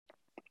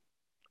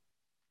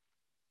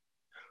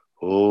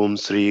ओम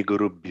श्री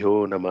गुरुभ्यो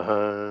नमः।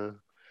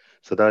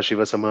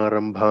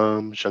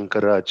 सदाशिवसमारंभां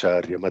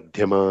शंकराचार्य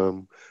मध्यमाम्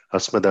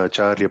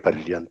अस्मदाचार्य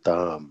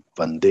पर्यन्तां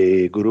वन्दे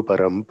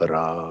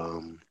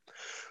गुरुपरम्पराम्।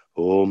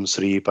 ओम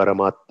श्री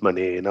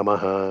परमात्मने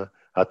नमः।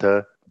 अथ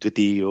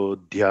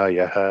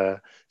द्वितीयोऽध्यायः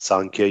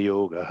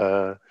सांख्ययोगः।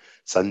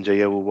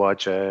 संजय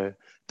उवाच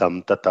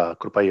तं तथा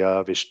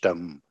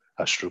कृपयाविष्टम्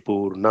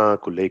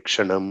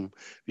अश्रुपूर्णाकुलेक्षणं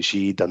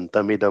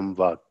विषीदन्तमिदं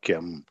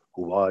वाक्यम्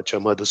उवाच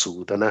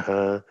मधुसूदनः।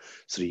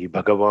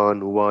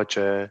 श्रीभगवान् उवाच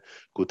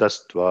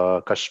कुतस्त्वा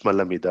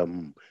कश्मलमिदं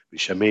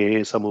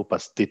विषमे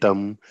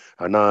समुपस्थितम्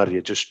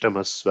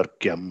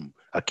अनार्यजुष्टमस्वर्ग्यम्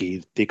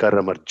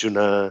अकीर्तिकरमर्जुन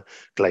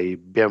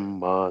क्लैब्यं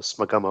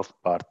मास्मगमः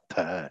पार्थ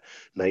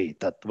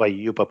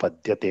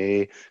नैतत्त्वय्युपपद्यते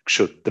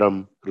क्षुद्रं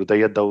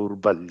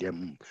हृदयदौर्बल्यं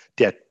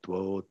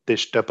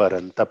त्यक्त्वोत्तिष्ठ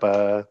परन्तप।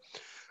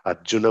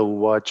 अर्जुन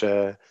उवाच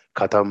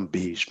कथं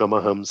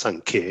भीष्ममहं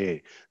संख्ये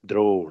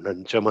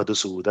द्रोणं च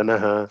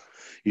मधुसूदनः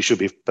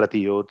इषुभिः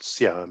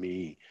प्रतियोत्स्यामि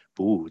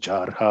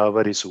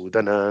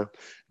पूजार्हावरिसूदन।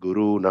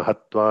 गुरून्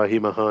हत्वा हि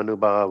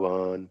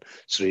महानुभावान्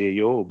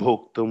श्रेयो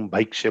भोक्तुं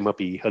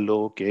भैक्ष्यमपीह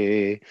लोके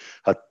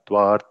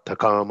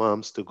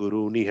हत्वार्थकामांस्तु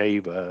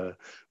गुरूनिहैव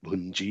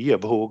भुञ्जीय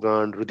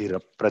भोगान्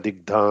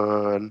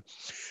रुधिरप्रदिग्धान्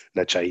न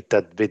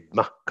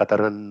चैतद्विद्मः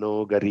कतरन्नो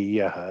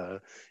गरीयः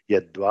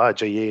यद्वा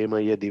जयेम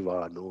यदि वा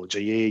नो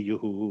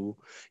जयेयुः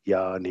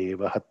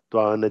यानेव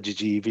हत्वा न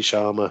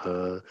जिजीविषामः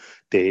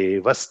ते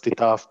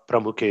वस्थिताः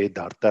प्रमुखे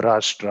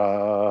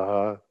धार्तराष्ट्राः।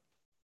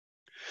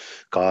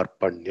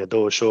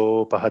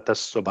 कार्पण्यदोषोपहतः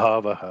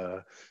स्वभावः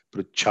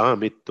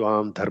पृच्छामि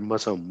त्वां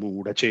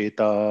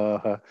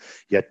धर्मसम्मूढचेताः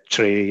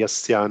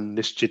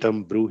यच्छ्रेयस्यान्निश्चितं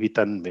ब्रूहि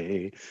तन्मे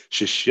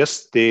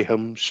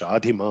शिष्यस्तेऽहं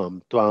शाधि मां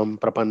त्वां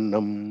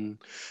प्रपन्नम्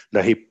न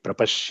हि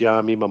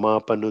प्रपश्यामि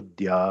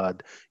ममापनुद्याद्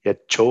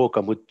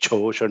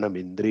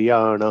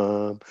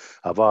यच्छोकमुच्छोषणमिन्द्रियाणाम्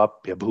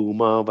अवाप्य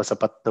भूमा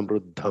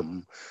वसपत्नवृद्धं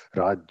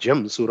राज्यं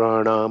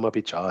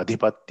सुराणामपि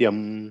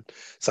चाधिपत्यम्।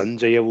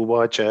 सञ्जय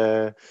उवाच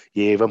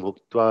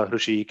एवमुक्त्वा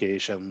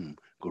हृषीकेशं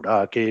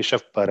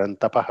गुडाकेशः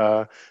परन्तपः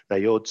न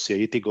योत्स्य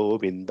इति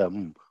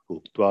गोविन्दम्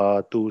उक्त्वा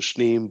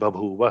तूष्णीं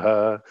बभूवः।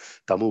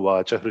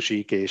 तमुवाच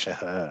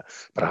हृषीकेशः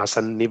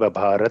प्रहसन्निव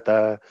भारत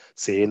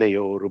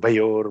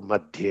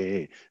सेनयोरुभयोर्मध्ये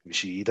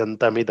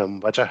विषीदन्तमिदं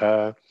वचः।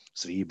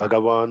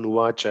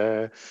 श्रीभगवानुवाच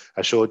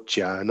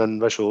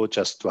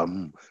अशोच्यानन्वशोचस्त्वं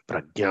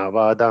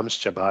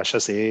प्रज्ञावादांश्च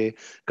भाषसे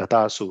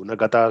गतासु न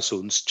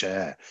गतासूंश्च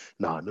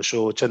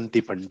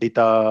नानुशोचन्ति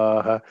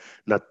पण्डिताः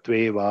न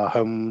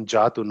त्वेवाहं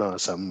जातु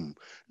नासं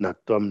न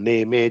त्वं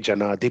नेमे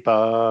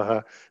जनाधिपाः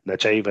न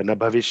चैव न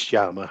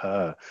भविष्यामः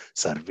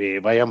सर्वे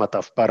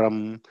वयमतः परं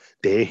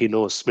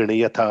देहिनोऽस्मिन्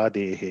यथा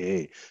देहे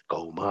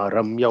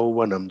कौमारं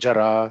यौवनं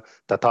जरा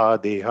तथा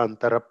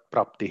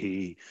देहान्तरप्राप्तिः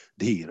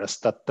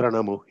धीरस्तत्र न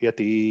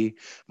मुह्यति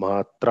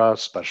मात्रा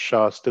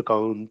स्पर्शास्तु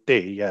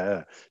कौन्तेय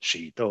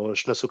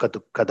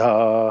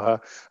शीतोष्णसुखदुःखदाः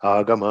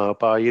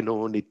आगमापायिनो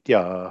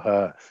नित्याः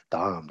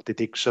तां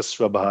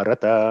तितिक्षस्व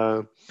भारत।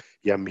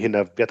 यं हि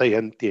न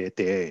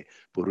व्यतयन्त्येते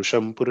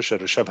पुरुषं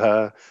पुरुषऋषभ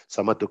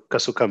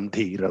समदुःखसुखं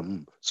धीरं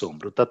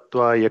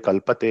सोमृतत्वाय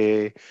कल्पते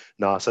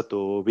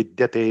नासतो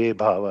विद्यते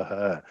भावः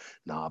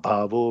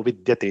नाभावो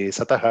विद्यते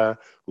सतः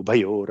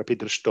उभयोरपि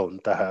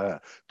दृष्टोऽन्तः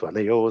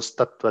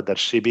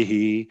त्वनयोस्तत्त्वदर्शिभिः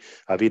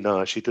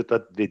अविनाशि तु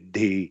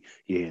तद्विद्धि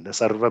येन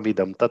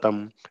सर्वमिदं ततं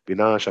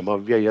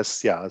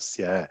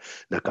विनाशमव्ययस्यास्य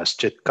न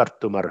कश्चित्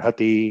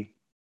कर्तुमर्हति।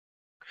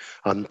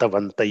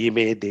 अन्तवन्त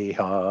इमे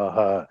देहाः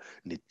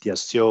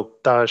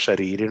नित्यस्योक्ता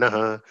शरीरिणः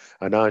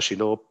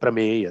अनाशिनो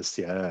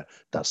प्रमेयस्य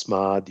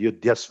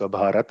तस्माद्युध्यस्व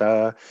भारत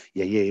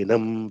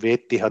ययेनं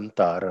वेत्ति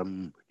हन्तारं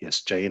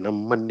यश्चैनं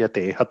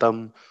मन्यते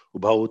हतम्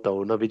उभौ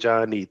तौ न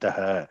विजानीतः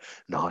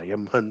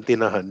नायं हन्ति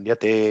न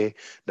हन्यते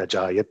न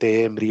जायते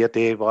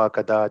म्रियते वा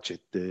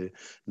कदाचित्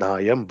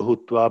नायं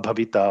भूत्वा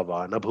भविता वा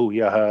न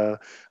भूयः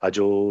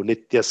अजो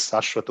नित्यः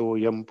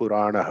शाश्वतोऽयं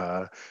पुराणः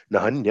न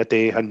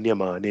हन्यते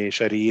हन्यमाने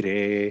शरीरे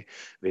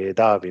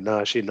वेदा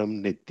विनाशिनं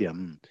नित्यं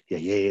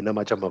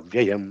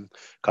ययेनमजमव्ययं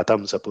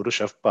कथं स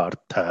पुरुषः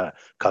पार्थ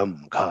कं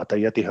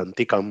घातयति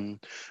हन्तिकम्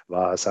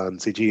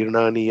वासांसि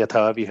जीर्णानि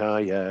यथा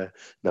विहाय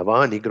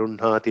नवानि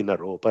गृह्णाति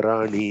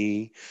नरोपराणि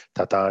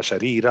तथा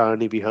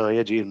शरीराणि विहाय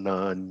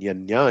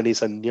जीर्णान्यन्यानि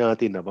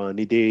संयाति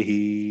नवानि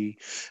देहि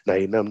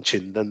नैनं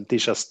छिन्दन्ति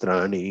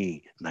शस्त्राणि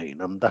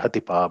नैनं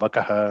दहति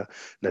पावकः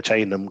न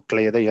चैनं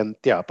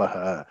क्लेदयन्त्यापः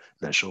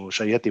न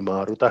शोषयति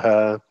मारुतः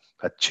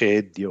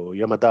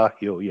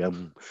अच्छेद्योऽयमदाह्योऽयम्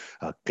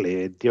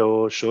अक्लेद्यो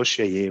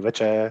शोष्य एव च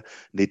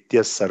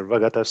नित्यः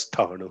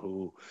सर्वगतस्थाणुः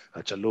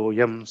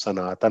अचलोऽयं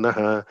सनातनः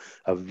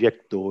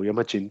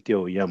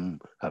अव्यक्तोऽयमचिन्त्योऽयम्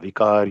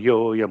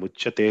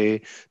अविकार्योऽयमुच्यते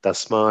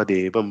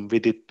तस्मादेवं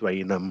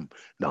विदित्वैनं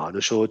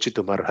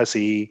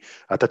नानुशोचितुमर्हसि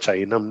अथ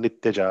चैनं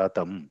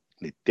नित्यजातं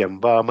नित्यं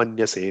वा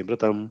मन्यसे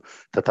मृतं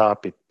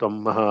तथापि त्वं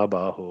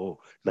महाबाहो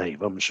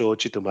नैवं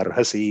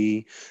शोचितुमर्हसि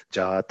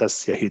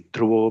जातस्य हि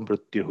ध्रुवो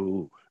मृत्युः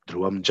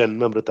ध्रुवं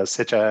जन्म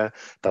मृतस्य च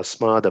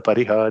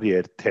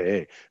तस्मादपरिहार्येऽर्थे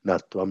न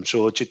त्वं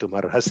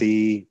शोचितुमर्हसि।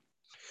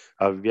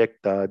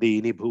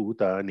 अव्यक्तादीनि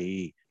भूतानि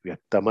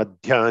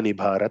व्यक्तमध्यानि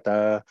भारत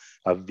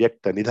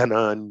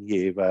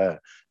अव्यक्तनिधनान्येव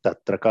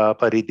तत्र का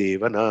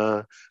परिदेवना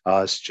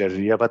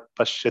आश्चर्यवत्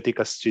पश्यति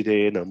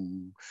कश्चिदेनम्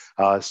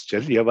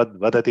आश्चर्यवद्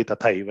वदति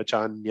तथैव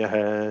चान्यः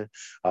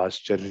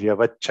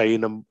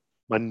आश्चर्यवच्चैनं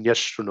मन्यः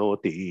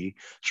शृणोति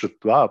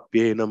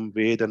श्रुत्वाप्येनं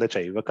वेद न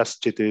चैव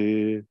कश्चित्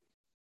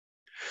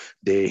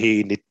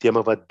देहि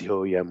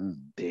नित्यमवध्योऽयं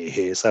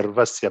देहे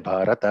सर्वस्य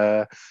भारत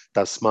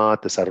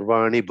तस्मात्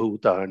सर्वाणि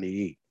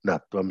भूतानि न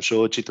त्वं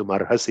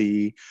शोचितुमर्हसि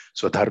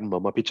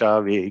स्वधर्ममपि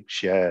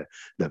चावेक्ष्य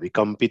न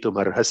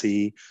विकम्पितुमर्हसि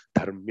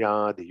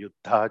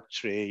धर्म्यादियुद्धात्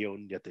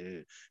श्रेयोऽन्यत्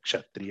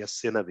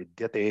क्षत्रियस्य न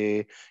विद्यते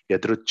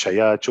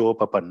यदृच्छया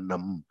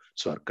चोपपन्नं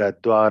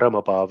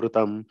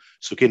स्वर्गद्वारमपावृतं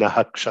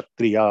सुखिनः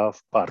क्षत्रियाः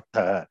पार्थ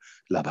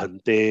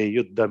लभन्ते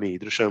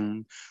युद्धमीदृशम्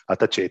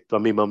अत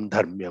चेत्त्वमिमं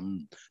धर्म्यं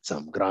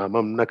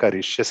संग्रामं न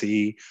करिष्यसि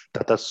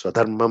ततः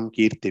स्वधर्मं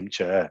कीर्तिं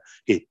च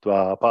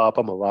हित्वा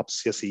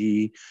पापमवाप्स्यसि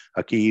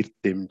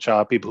अकीर्तिं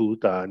चापि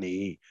भूतानि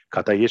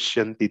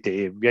कथयिष्यन्ति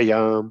ते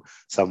व्ययां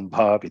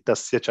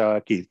संभावितस्य च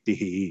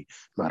कीर्तिः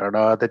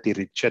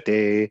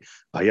मरणादतिरिच्यते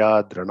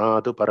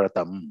भयाद्रणादु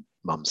परतं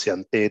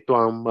मंस्यन्ते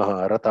त्वां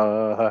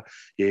महारथाः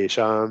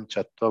येषां च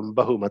त्वं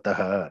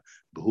बहुमतः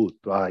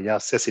भूत्वा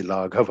यास्यसि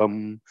लाघवम्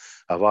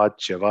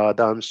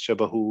अवाच्यवादांश्च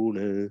बहून्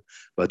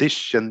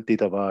वदिष्यन्ति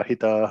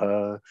तवाहिताः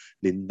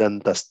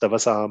निन्दन्तस्तव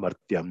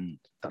सामर्थ्यं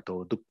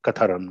ततो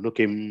दुःखतरं नु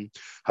किम्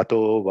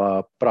हतो वा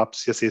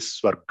प्राप्स्यसि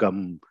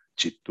स्वर्गं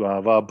चित्वा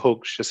वा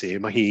भोक्ष्यसे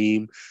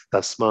महीम्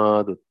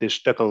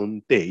तस्मादुत्तिष्ठ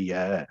कौन्तेय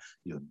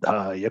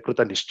युद्धाय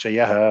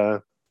कृतनिश्चयः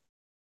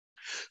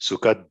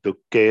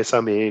सुखदुःखे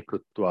समे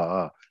कृत्वा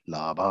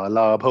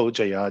लाभालाभौ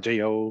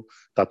जयाजयौ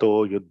ततो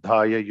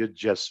युद्धाय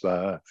युज्यस्व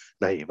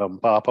नैवं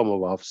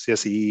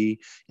पापमवाप्स्यसि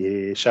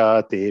येषा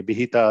ते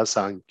विहिता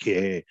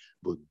सांख्ये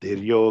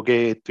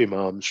बुद्धिर्योगे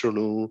त्विमां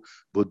शृणु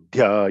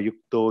बुद्ध्या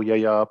युक्तो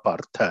यया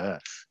पार्थ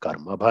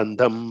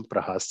कर्मबन्धं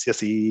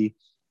प्रहास्यसि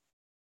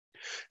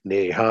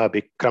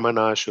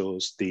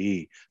नेहाभिक्रमनाशोऽस्ति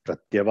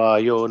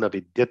प्रत्यवायो न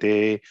विद्यते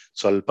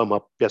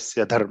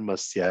स्वल्पमप्यस्य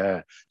धर्मस्य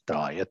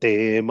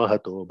त्रायते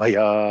महतो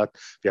भयात्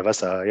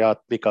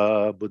व्यवसायात्मिका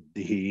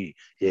बुद्धिः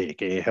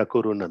एकेह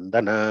कुरु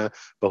नन्दन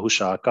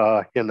बहुशाखा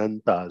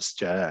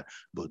ह्यनन्ताश्च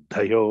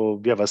बुद्धयो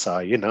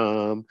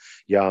व्यवसायिनां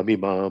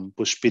यामिमां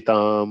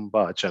पुष्पितां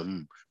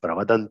वाचं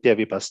प्रवदन्त्य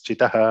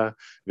विपश्चितः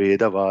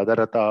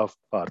वेदवादरताः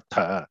पार्थ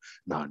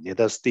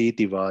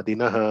नान्यदस्तीति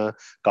वादिनः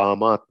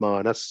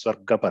कामात्मानः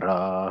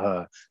स्वर्गपराः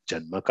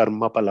जन्म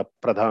कर्म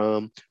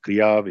फलप्रदां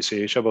क्रिया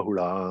विशेष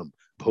बहुलां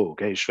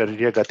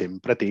भोगैश्वर्य गतिं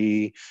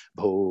प्रति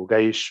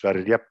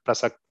भोगैश्वर्य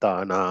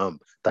प्रसक्तानां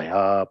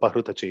तया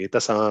पहृत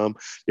चेतसां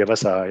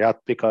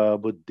व्यवसायात्मिका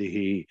बुद्धिः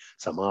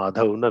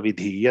समाधौ न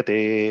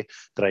विधीयते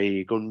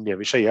त्रैगुण्य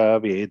विषया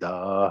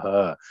वेदाः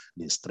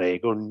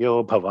निस्त्रैगुण्यो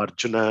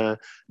भवार्जुन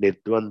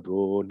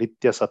निर्द्वन्द्वो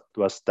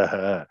नित्यसत्त्वस्थः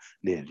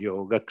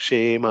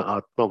निर्योगक्षेम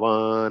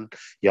आत्मवान्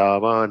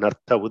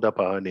यावानर्थ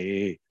उदपाने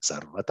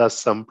सर्वतः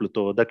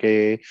सम्प्लुतोदके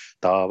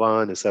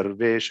तावान्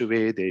सर्वेषु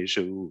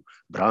वेदेषु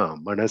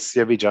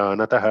ब्राह्मणस्य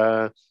विजानतः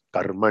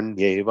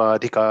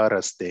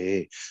कर्मण्येवाधिकारस्ते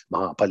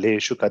मा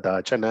फलेषु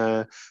कदाचन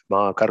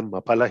मा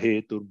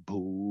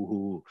कर्मफलहेतुर्भूः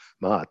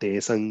मा ते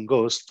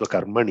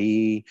सङ्गोऽस्त्वकर्मणि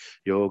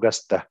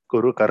योगस्थः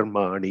कुरु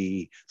कर्माणि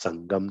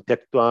सङ्गं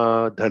त्यक्त्वा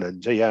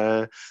धनञ्जय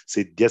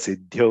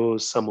सिद्ध्यसिद्ध्यो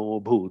समो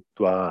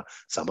भूत्वा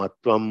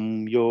समत्वं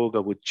योग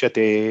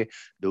उच्यते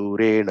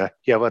दूरेण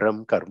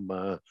ह्यवरं कर्म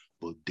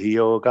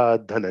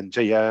बुद्धियोगात्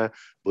धनञ्जय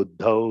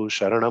बुद्धौ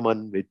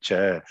शरणमन्विच्छ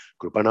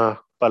कृपणः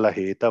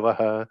फलहेतवः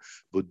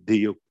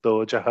बुद्धियुक्तो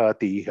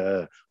जहातीह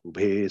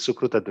उभे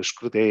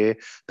सुकृतदुष्कृते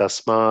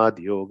तस्माद्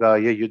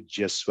योगाय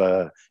युज्यस्व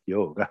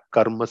योगः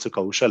कर्मसु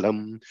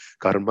कौशलं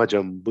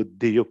कर्मजं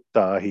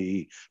बुद्धियुक्ता हि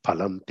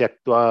फलं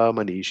त्यक्त्वा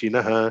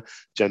मनीषिणः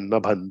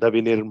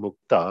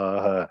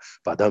जन्मबन्धविनिर्मुक्ताः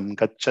पदं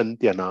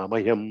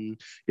गच्छन्त्यनामयम्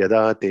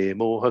यदा ते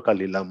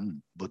मोहकलिलं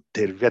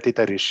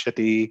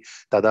बुद्धिर्व्यतितरिष्यति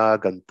तदा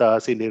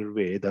गन्तासि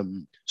निर्वेदं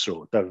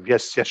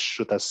श्रोतव्यस्य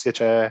श्रुतस्य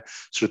च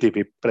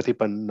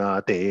श्रुतिविप्रतिपन्ना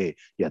ते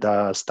यदा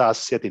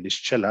स्थास्यति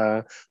निश्चला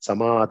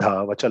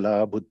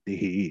समाधावचला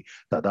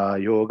बुद्धिः तदा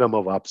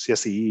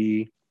योगमवाप्स्यसि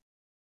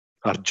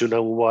अर्जुन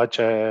उवाच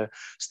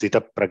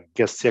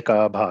स्थितप्रज्ञस्य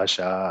का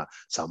भाषा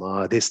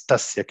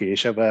समाधिस्तस्य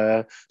केशव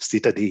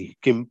स्थितधिः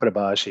किं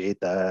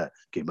प्रभाषेत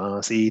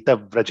किमासीत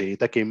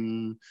व्रजेत किम्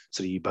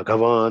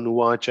श्रीभगवान्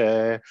उवाच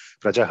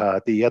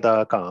प्रजहाति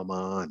यदा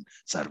कामान्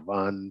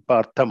सर्वान्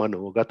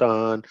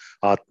पार्थमनोगतान्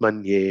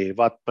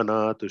आत्मन्येवात्मना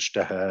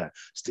तुष्टः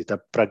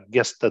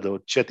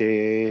स्थितप्रज्ञस्तदोच्यते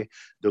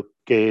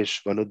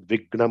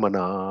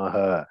दुःखेष्वनुद्विग्नमनाः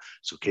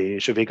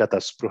सुखेषु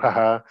विगतस्पृहः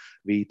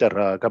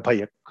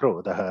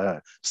वीतरागभयक्रोधः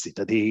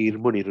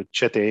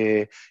स्थितधीर्मुनिरुच्यते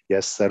यः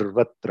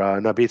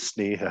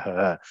सर्वत्रानभिस्नेहः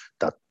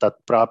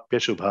तत्तत्प्राप्य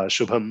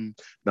शुभाशुभं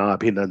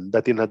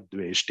नाभिनन्दति न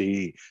द्वेष्टि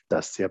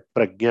तस्य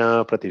प्रज्ञा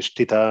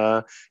प्रतिष्ठिता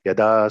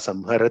यदा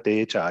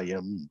संहरते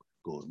चायं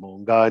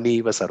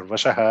कूर्मोऽङ्गानीव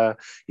सर्वशः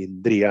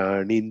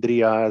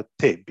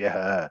इन्द्रियाणीन्द्रियार्थेभ्यः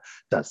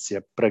तस्य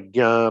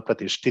प्रज्ञा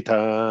प्रतिष्ठिता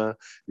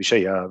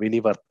विषया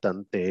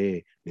विनिवर्तन्ते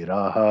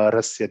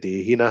निराहारस्य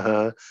देहिनः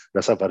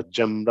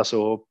रसवर्जं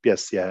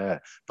रसोऽप्यस्य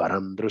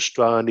परं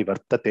दृष्ट्वा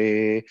निवर्तते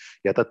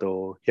यततो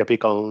ह्यपि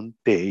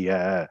कौन्तेय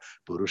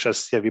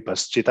पुरुषस्य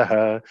विपश्चितः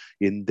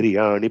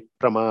इन्द्रियाणि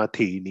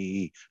प्रमाथीनि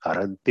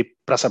हरन्ति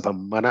प्रसभं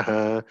मनः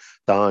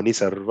तानि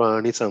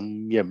सर्वाणि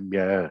संयम्य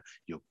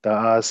युक्त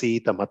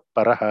आसीत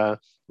मत्परः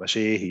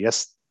वशे हि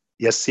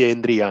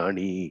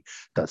यस्येन्द्रियाणि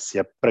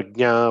तस्य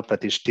प्रज्ञा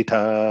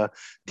प्रतिष्ठिता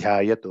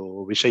ध्यायतो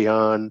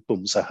विषयान्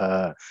पुंसः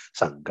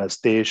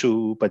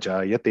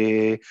सङ्गस्तेषूपजायते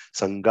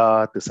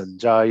सङ्गात्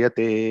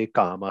सञ्जायते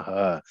कामः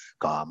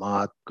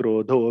कामात्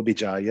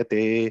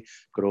क्रोधोऽभिजायते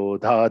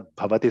क्रोधात्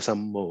भवति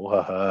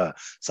सम्मोहः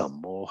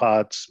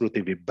सम्मोहात्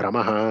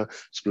स्मृतिविभ्रमः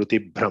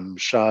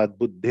स्मृतिभ्रंशात्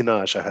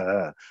बुद्धिनाशः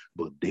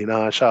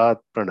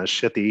बुद्धिनाशात्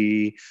प्रणश्यति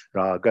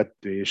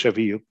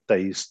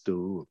रागद्वेषवियुक्तैस्तु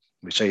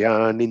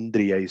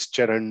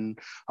विषयानिन्द्रियैश्चरन्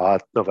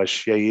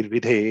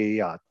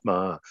आत्मवश्यैर्विधेयात्मा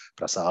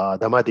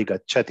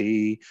प्रसादमधिगच्छति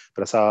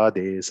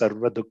प्रसादे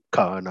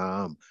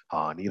सर्वदुःखानां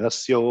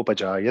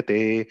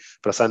हानिरस्योपजायते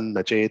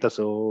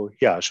प्रसन्नचेतसो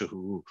ह्याशुः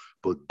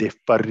बुद्धिः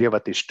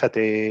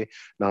पर्यवतिष्ठते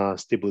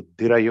नास्ति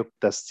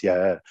बुद्धिरयुक्तस्य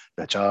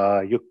न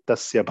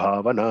चायुक्तस्य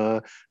भावना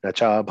न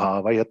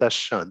चाभावयतः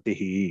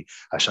शान्तिः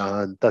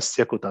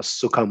अशान्तस्य कुतः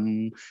सुखम्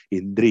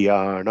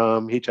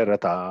इन्द्रियाणां हि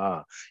चरता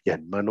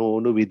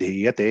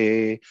यन्मनोनुविधीयते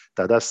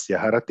तदस्य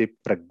हरति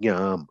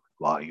प्रज्ञां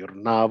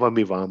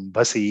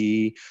वायुर्नावमिवाम्भसि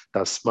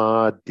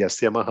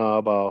तस्माद्यस्य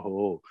महाबाहो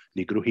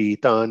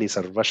निगृहीतानि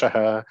सर्वशः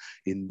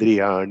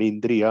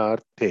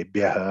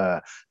इन्द्रियाणीन्द्रियार्थेभ्यः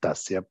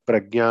तस्य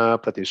प्रज्ञा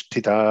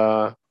प्रतिष्ठिता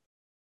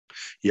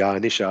या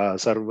निशा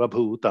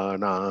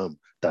सर्वभूतानां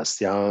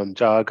तस्यां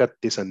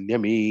जागर्ति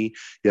संयमी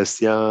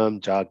यस्यां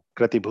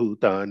जाग्रति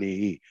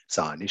भूतानि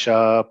सा निशा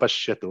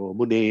पश्यतो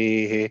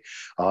मुनेः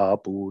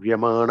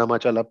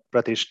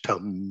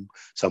आपूर्यमाणमचलप्रतिष्ठं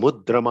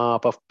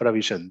समुद्रमापः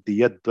प्रविशन्ति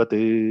यद्वत्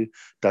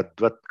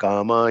तद्वत्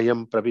कामायं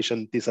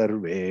प्रविशन्ति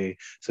सर्वे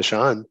स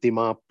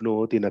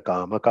शान्तिमाप्नोति न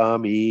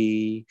कामकामी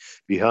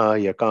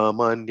विहाय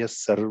कामान्यः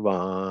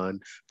सर्वान्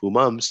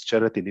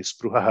पुमांश्चरति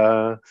निःस्पृहः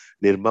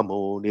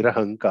निर्ममो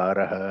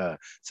निरहङ्कारः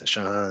स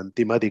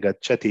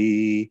शान्तिमधिगच्छति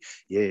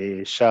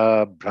येषा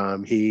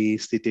ब्राह्मी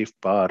स्थितिः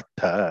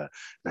पार्थ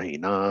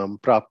नैनां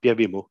प्राप्य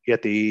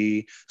विमुह्यति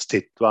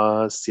स्थित्वा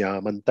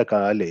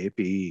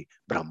स्यामन्तकालेऽपि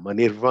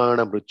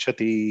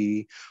ब्रह्मनिर्वाणमृच्छति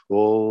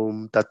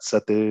ॐ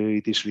तत्सत्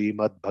इति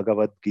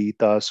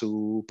श्रीमद्भगवद्गीतासु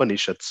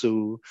उपनिषत्सु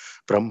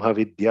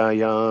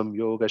ब्रह्मविद्यायां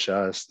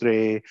योगशास्त्रे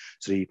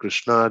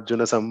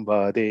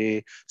श्रीकृष्णार्जुनसंवादे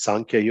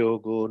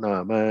सांख्ययोगो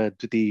नाम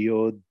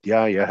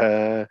द्वितीयोऽध्यायः।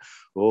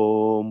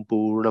 ओम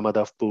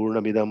पूर्णमदः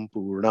पूर्णमिदं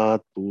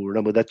पूर्णात्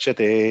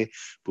पूर्णमुदच्यते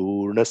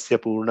पूर्णस्य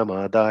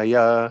पूर्णमादाय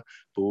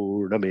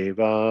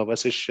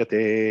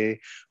पूर्णमेवावशिष्यते।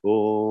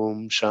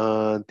 ओम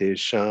शांति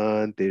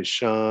शांति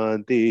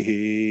शांतिः।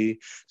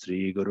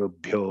 श्री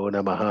गुरुभ्यो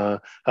नमः।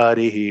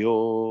 हरिः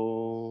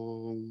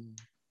ओम।